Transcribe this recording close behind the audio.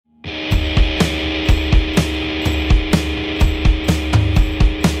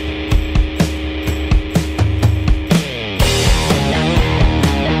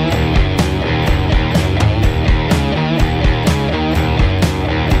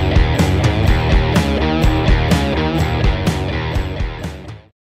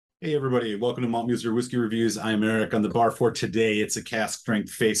everybody, welcome to Malt Muser Whiskey Reviews. I'm Eric. On the bar for today, it's a cask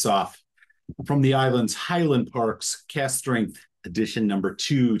strength face-off from the island's Highland Park's cask strength edition number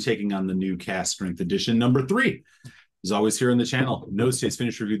 2, taking on the new cask strength edition number 3. As always here on the channel, nose taste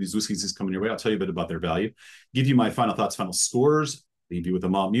finish review. These whiskeys is coming your way. I'll tell you a bit about their value, give you my final thoughts, final scores, leave you with a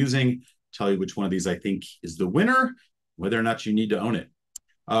malt musing, tell you which one of these I think is the winner, whether or not you need to own it.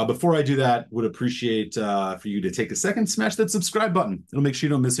 Before I do that, would appreciate for you to take a second, smash that subscribe button. It'll make sure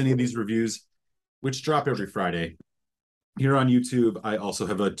you don't miss any of these reviews, which drop every Friday. Here on YouTube, I also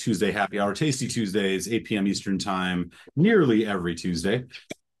have a Tuesday happy hour, Tasty Tuesdays, 8 p.m. Eastern time, nearly every Tuesday.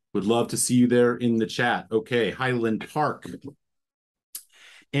 Would love to see you there in the chat. Okay, Highland Park.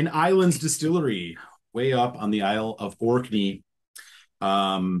 An Islands distillery, way up on the Isle of Orkney.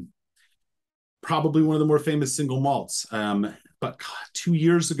 Probably one of the more famous single malts. But 2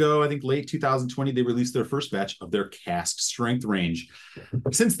 years ago, I think late 2020, they released their first batch of their cask strength range.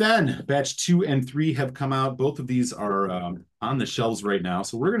 Since then, batch 2 and 3 have come out. Both of these are on the shelves right now.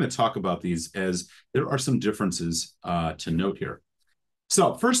 So we're going to talk about these as there are some differences to note here.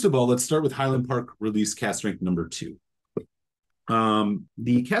 So first of all, let's start with Highland Park release cask strength number 2.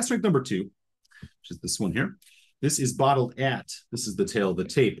 The cask strength number 2, which is this one here, this is bottled at, this is the tail of the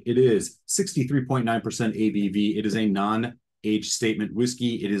tape. It is 63.9% ABV. It is a non-age statement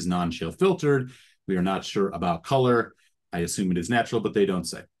whiskey. It is non-chill filtered. We are not sure about color. I assume it is natural, but they don't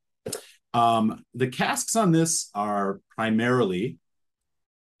say. The casks on this are primarily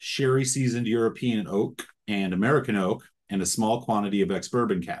sherry seasoned European oak and American oak and a small quantity of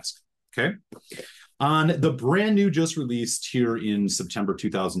ex-bourbon cask. Okay. On the brand new, just released here in September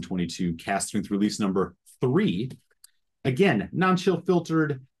 2022, cask strength release number 3, again, non-chill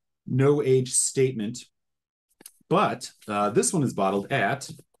filtered, no age statement, but this one is bottled at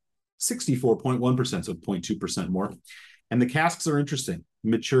 64.1%, so 0.2% more. And the casks are interesting,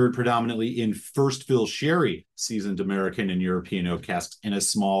 matured predominantly in first fill sherry, seasoned American and European oak casks, and a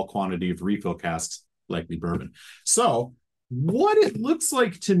small quantity of refill casks, likely bourbon. So what it looks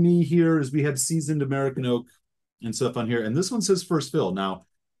like to me here is we have seasoned American oak and stuff on here, and this one says first fill. Now,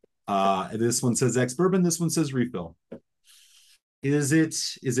 this one says ex-bourbon, this one says refill. Is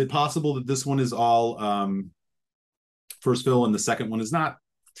it possible that this one is all first fill and the second one is not?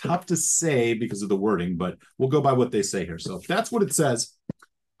 Tough to say because of the wording, but we'll go by what they say here. So if that's what it says,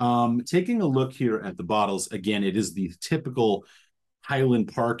 taking a look here at the bottles, again, it is the typical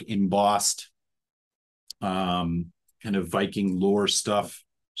Highland Park embossed kind of Viking lore stuff,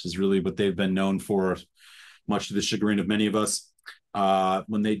 which is really what they've been known for, much to the chagrin of many of us.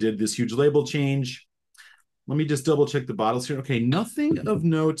 When they did this huge label change, let me just double check the bottles here. Okay, nothing of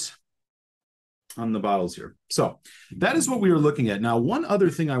note on the bottles here. So that is what we are looking at. Now, one other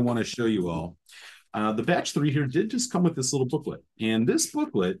thing I want to show you all, the batch 3 here did just come with this little booklet, and this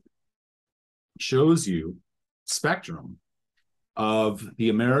booklet shows you spectrum of the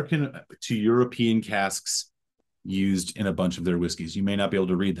American to European casks used in a bunch of their whiskeys. You may not be able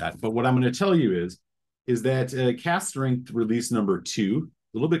to read that, but what I'm going to tell you is that cask strength release number 2,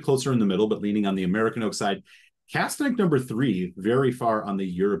 a little bit closer in the middle, but leaning on the American oak side. Cask strength number 3, very far on the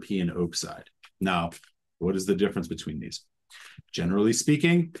European oak side. Now, what is the difference between these? Generally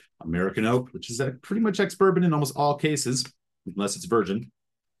speaking, American oak, which is pretty much ex-bourbon in almost all cases, unless it's virgin,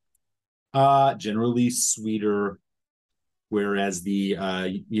 generally sweeter, whereas the,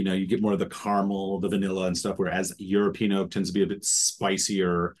 you get more of the caramel, the vanilla and stuff, whereas European oak tends to be a bit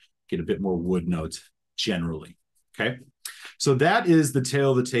spicier, get a bit more wood notes generally, okay? So that is the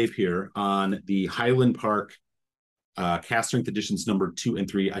tail of the tape here on the Highland Park cask strength editions number 2 and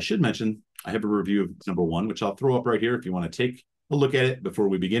 3. I should mention, I have a review of number 1, which I'll throw up right here if you want to take a look at it before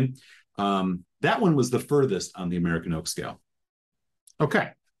we begin. That one was the furthest on the American oak scale. Okay,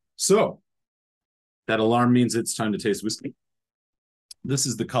 so that alarm means it's time to taste whiskey. This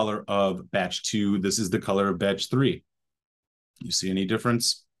is the color of batch 2. This is the color of batch 3. You see any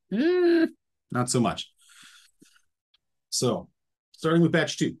difference? Not so much. So starting with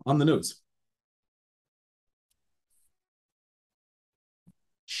batch 2 on the nose.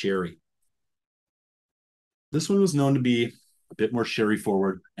 Sherry. This one was known to be a bit more sherry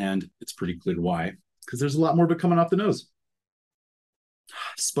forward, and it's pretty clear why, because there's a lot more of it coming off the nose.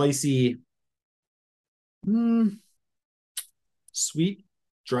 Spicy, sweet,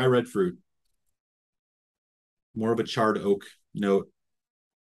 dry red fruit, more of a charred oak note,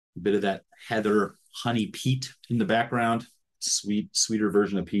 a bit of that heather, honey peat in the background, sweeter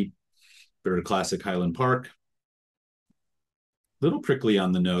version of peat, very classic Highland Park. Little prickly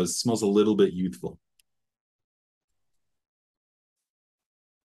on the nose, smells a little bit youthful.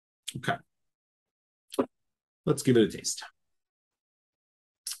 Okay, let's give it a taste.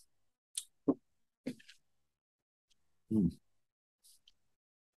 Mm.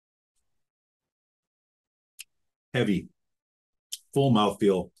 Heavy, full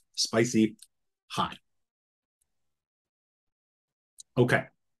mouthfeel, spicy, hot. Okay,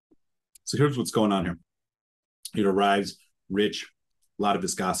 so here's what's going on here. It arrives rich, a lot of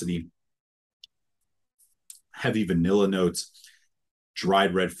viscosity, heavy vanilla notes,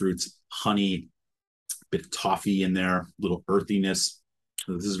 dried red fruits, honey, bit of toffee in there, little earthiness.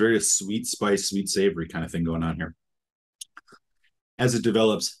 So this is very sweet spice, sweet savory kind of thing going on here. As it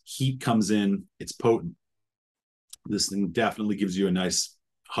develops, heat comes in, it's potent. This thing definitely gives you a nice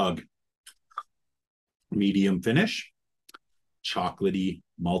hug. Medium finish, chocolatey,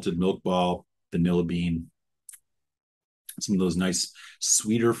 malted milk ball, vanilla bean. Some of those nice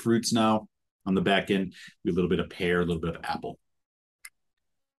sweeter fruits now on the back end. A little bit of pear, a little bit of apple.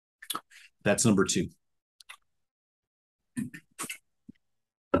 That's number 2.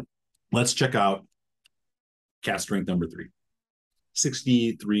 Let's check out cask strength number 3.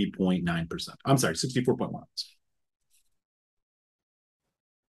 63.9%. I'm sorry, 64.1.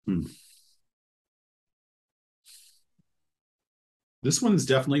 This one's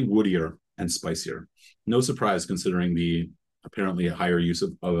definitely woodier and spicier. No surprise considering the apparently a higher use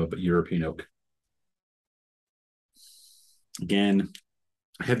of European oak. Again,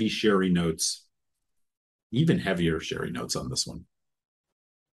 heavy sherry notes, even heavier sherry notes on this one.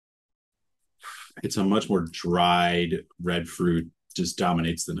 It's a much more dried red fruit, just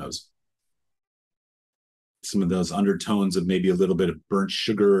dominates the nose. Some of those undertones of maybe a little bit of burnt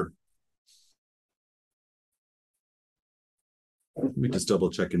sugar. Let me just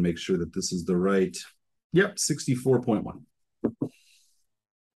double check and make sure that this is the right. Yep, 64.1.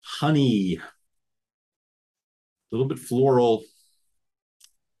 Honey. A little bit floral.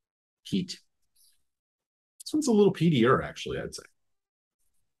 Peat. This one's a little peatier, actually, I'd say.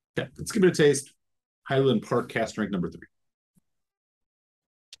 Okay, let's give it a taste. Highland Park cask strength number 3.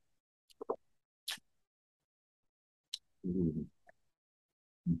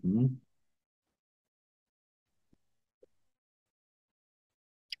 Mm-hmm.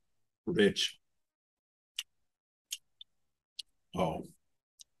 Rich. Oh,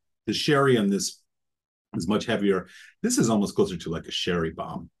 the sherry on this is much heavier. This is almost closer to like a sherry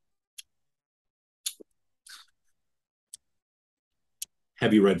bomb.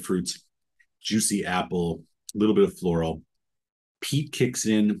 Heavy red fruits, juicy apple, a little bit of floral. Peat kicks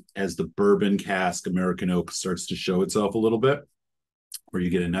in as the bourbon cask American oak starts to show itself a little bit, where you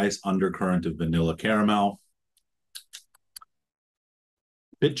get a nice undercurrent of vanilla caramel.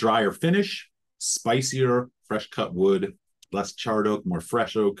 Bit drier finish, spicier, fresh cut wood, less charred oak, more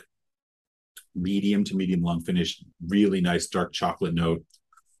fresh oak. Medium to medium long finish, really nice dark chocolate note,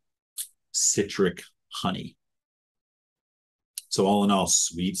 citric honey. So all in all,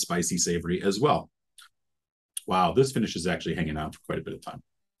 sweet, spicy, savory as well. Wow, this finish is actually hanging out for quite a bit of time.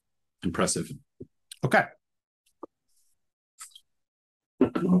 Impressive. Okay.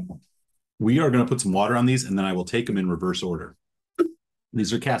 We are going to put some water on these, and then I will take them in reverse order.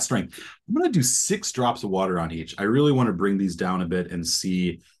 These are cask strength. I'm going to do 6 drops of water on each. I really want to bring these down a bit and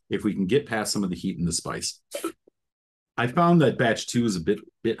see if we can get past some of the heat and the spice. I found that batch 2 is a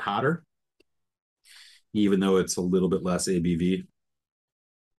bit hotter, even though it's a little bit less ABV.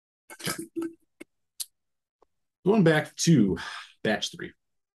 Going back to batch 3.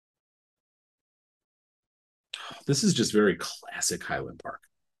 This is just very classic Highland Park.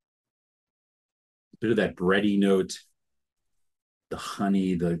 A bit of that bready note, the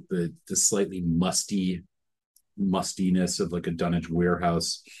honey, the slightly mustiness of like a dunnage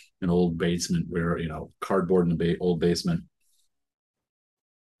warehouse, an old basement where, you know, cardboard in the old basement.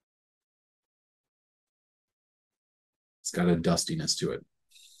 It's got a dustiness to it.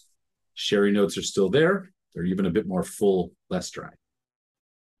 Sherry notes are still there. They're even a bit more full, less dry.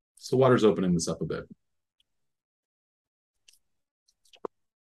 So water's opening this up a bit.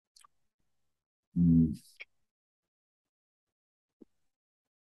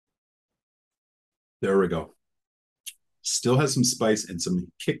 There we go. Still has some spice and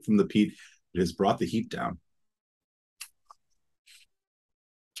some kick from the peat. It has brought the heat down.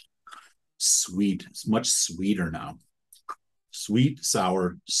 Sweet. It's much sweeter now. Sweet,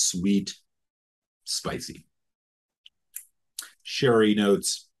 sour, sweet, spicy. Sherry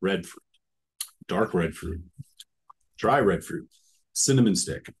notes, red fruit, dark red fruit, dry red fruit, cinnamon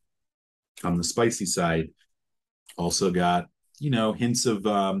stick. On the spicy side, also got, you know, hints of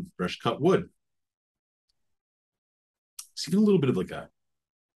fresh cut wood. It's even a little bit of like a,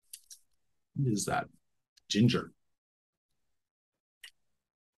 what is that? Ginger.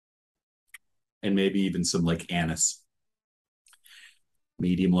 And maybe even some like anise.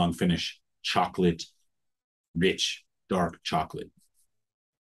 Medium long finish, chocolate, rich, dark chocolate.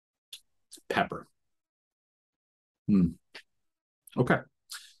 Pepper. Okay.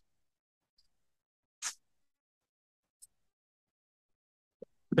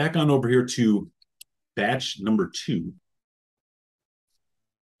 Back on over here to batch number 2.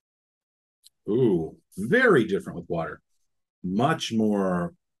 Ooh, very different with water. Much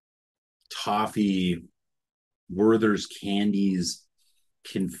more toffee, Werther's candies,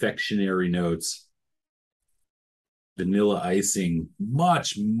 confectionery notes, vanilla icing,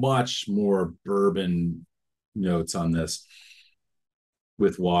 much more bourbon notes on this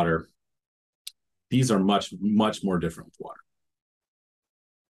with water. These are much more different with water.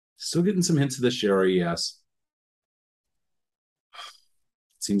 Still getting some hints of the sherry, yes.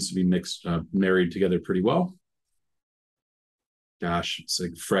 Seems to be mixed, married together pretty well. Gosh, it's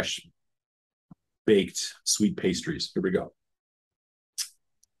like fresh baked sweet pastries. Here we go.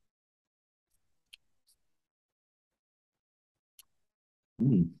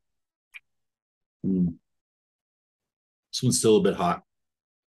 This one's still a bit hot.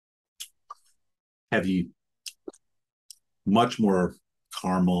 Heavy, much more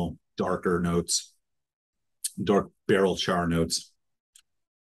caramel, darker notes, dark barrel char notes.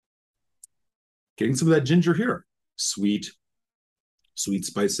 Getting some of that ginger here. Sweet,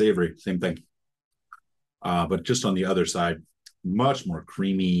 spice, savory, same thing. But just on the other side, much more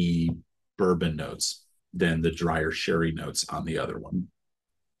creamy bourbon notes than the drier sherry notes on the other one.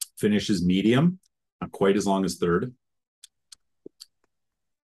 Finish is medium, not quite as long as third.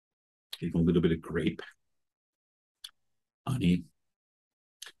 Getting a little bit of grape, honey,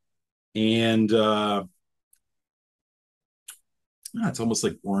 and it's almost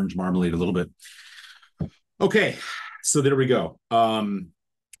like orange marmalade a little bit. Okay, so there we go.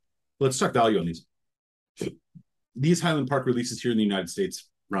 Let's talk value on these. These Highland Park releases here in the United States,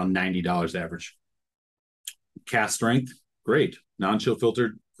 around $90 average. Cask strength, great. Non-chill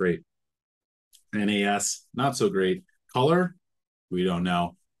filtered, great. NAS, not so great. Color, we don't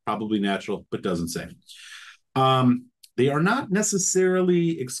know. Probably natural, but doesn't say. They are not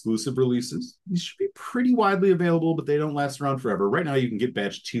necessarily exclusive releases. These should be pretty widely available, but they don't last around forever. Right now, you can get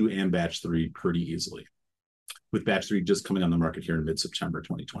batch 2 and batch 3 pretty easily, with batch 3 just coming on the market here in mid-September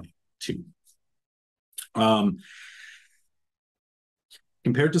 2022.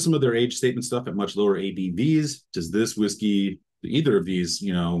 Compared to some of their age statement stuff at much lower ABVs, does this whiskey, either of these,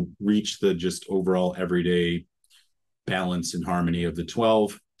 reach the just overall everyday balance and harmony of the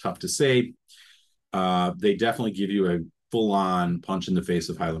 12? Tough to say. They definitely give you a full-on punch in the face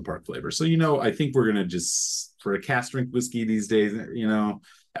of Highland Park flavor. So, I think we're going to just, for a cask strength whiskey these days,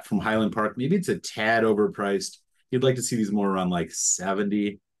 from Highland Park, maybe it's a tad overpriced. You'd like to see these more around like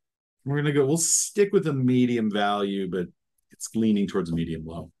 70. We'll stick with a medium value, but it's leaning towards a medium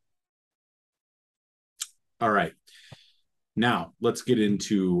low. All right. Now, let's get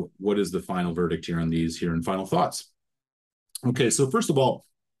into what is the final verdict here on these here and final thoughts. Okay, so first of all,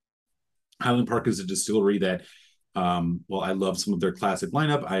 Highland Park is a distillery that, I love some of their classic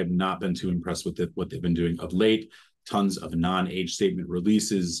lineup. I have not been too impressed with what they've been doing of late. Tons of non-age statement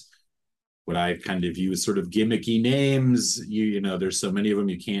releases, what I kind of view as sort of gimmicky names. There's so many of them,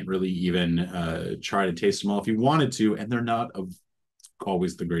 you can't really even try to taste them all if you wanted to, and they're not of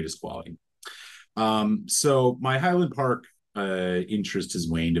always the greatest quality. So my Highland Park interest has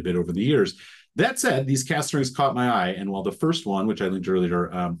waned a bit over the years. That said, these cask strengths caught my eye, and while the first one, which I linked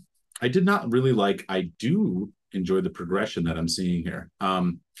earlier, I did not really like, I do enjoy the progression that I'm seeing here.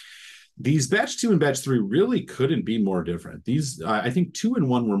 These batch 2 and batch 3 really couldn't be more different. These, I think 2 and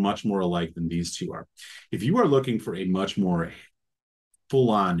 1 were much more alike than these two are. If you are looking for a much more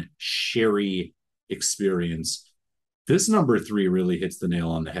full-on sherry experience, this number 3 really hits the nail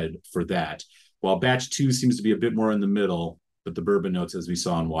on the head for that. While batch 2 seems to be a bit more in the middle, but the bourbon notes, as we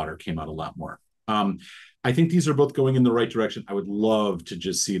saw in water, came out a lot more. I think these are both going in the right direction. I would love to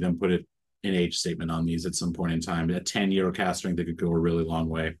just see them put an age statement on these at some point in time. A 10-year cask strength, they could go a really long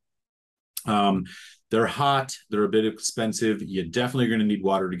way. They're hot. They're a bit expensive. You definitely are going to need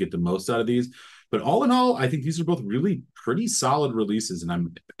water to get the most out of these. But all in all, I think these are both really pretty solid releases, and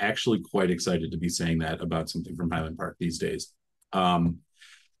I'm actually quite excited to be saying that about something from Highland Park these days.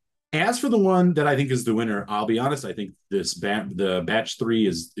 As for the one that I think is the winner, I'll be honest, I think the batch 3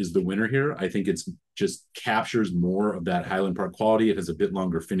 is the winner here. I think it's just captures more of that Highland Park quality. It has a bit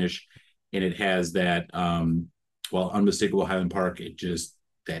longer finish, and it has that, unmistakable Highland Park. It just,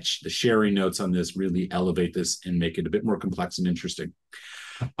 the sherry notes on this really elevate this and make it a bit more complex and interesting.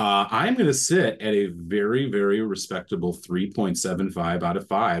 I'm going to sit at a very, very respectable 3.75 out of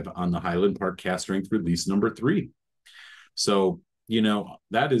 5 on the Highland Park cask strength release number 3. So, you know,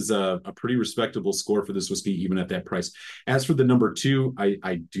 that is a pretty respectable score for this whiskey, even at that price. As for the number two,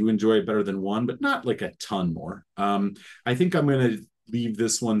 I do enjoy it better than one, but not like a ton more. I think I'm going to leave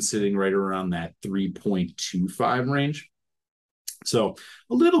this one sitting right around that 3.25 range. So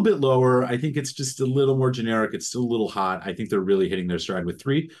a little bit lower. I think it's just a little more generic. It's still a little hot. I think they're really hitting their stride with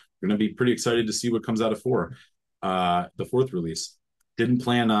three. We're going to be pretty excited to see what comes out of four. The fourth release. Didn't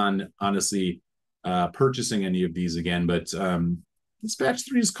plan on, honestly, purchasing any of these again, but this batch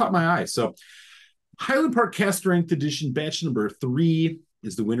three has caught my eye. So Highland Park Cask Strength Edition batch number three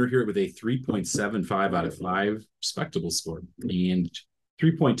is the winner here with a 3.75 out of 5. Respectable score. And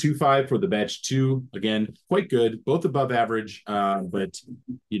 3.25 for the batch two. Again, quite good, both above average. But,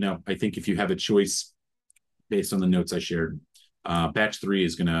 you know, I think if you have a choice based on the notes I shared, batch three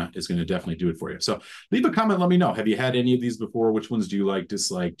is gonna definitely do it for you. So leave a comment, let me know. Have you had any of these before? Which ones do you like,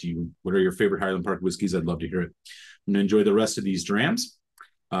 dislike? What are your favorite Highland Park whiskeys? I'd love to hear it. I'm gonna enjoy the rest of these drams.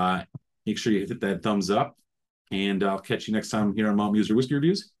 Make sure you hit that thumbs up, and I'll catch you next time here on Malt Muser Whiskey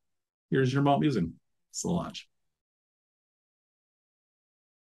Reviews. Here's your Malt Musing. It's the launch.